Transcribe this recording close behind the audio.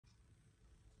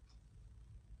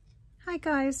Hi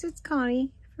guys, it's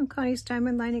Connie from Connie's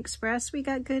Diamond Line Express. We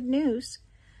got good news.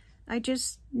 I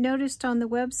just noticed on the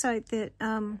website that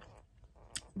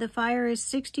the fire is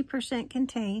 60%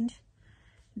 contained.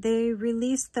 They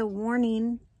released the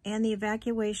warning and the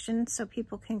evacuation so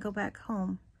people can go back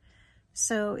home.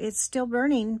 So it's still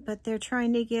burning, but they're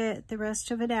trying to get the rest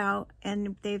of it out,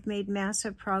 and they've made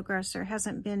massive progress. There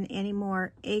hasn't been any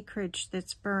more acreage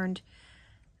that's burned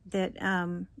that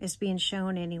is being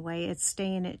shown anyway. It's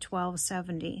staying at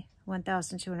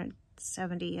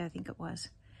 1,270, I think it was.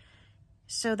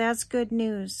 So that's good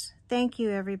news. Thank you,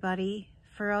 everybody,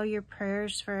 for all your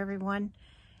prayers for everyone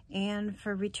and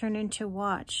for returning to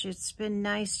watch. It's been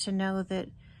nice to know that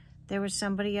there was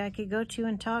somebody I could go to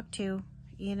and talk to,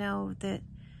 you know, that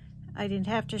I didn't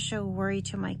have to show worry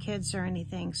to my kids or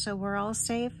anything. So we're all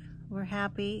safe, we're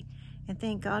happy, and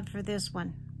thank God for this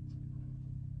one.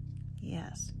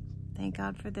 Yes, thank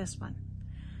God for this one.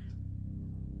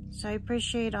 So I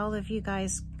appreciate all of you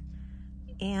guys,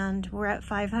 and we're at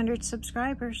 500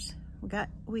 subscribers.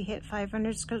 We hit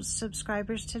 500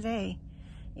 subscribers today,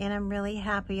 and I'm really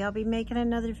happy. I'll be making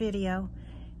another video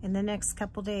in the next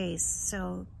couple days,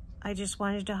 so I just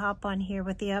wanted to hop on here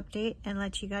with the update and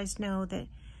let you guys know that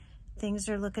things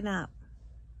are looking up.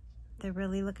 They're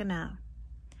really looking up.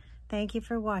 Thank you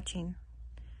for watching.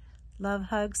 Love,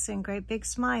 hugs, and great big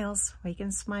smiles. We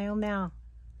can smile now.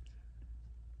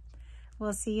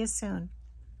 We'll see you soon.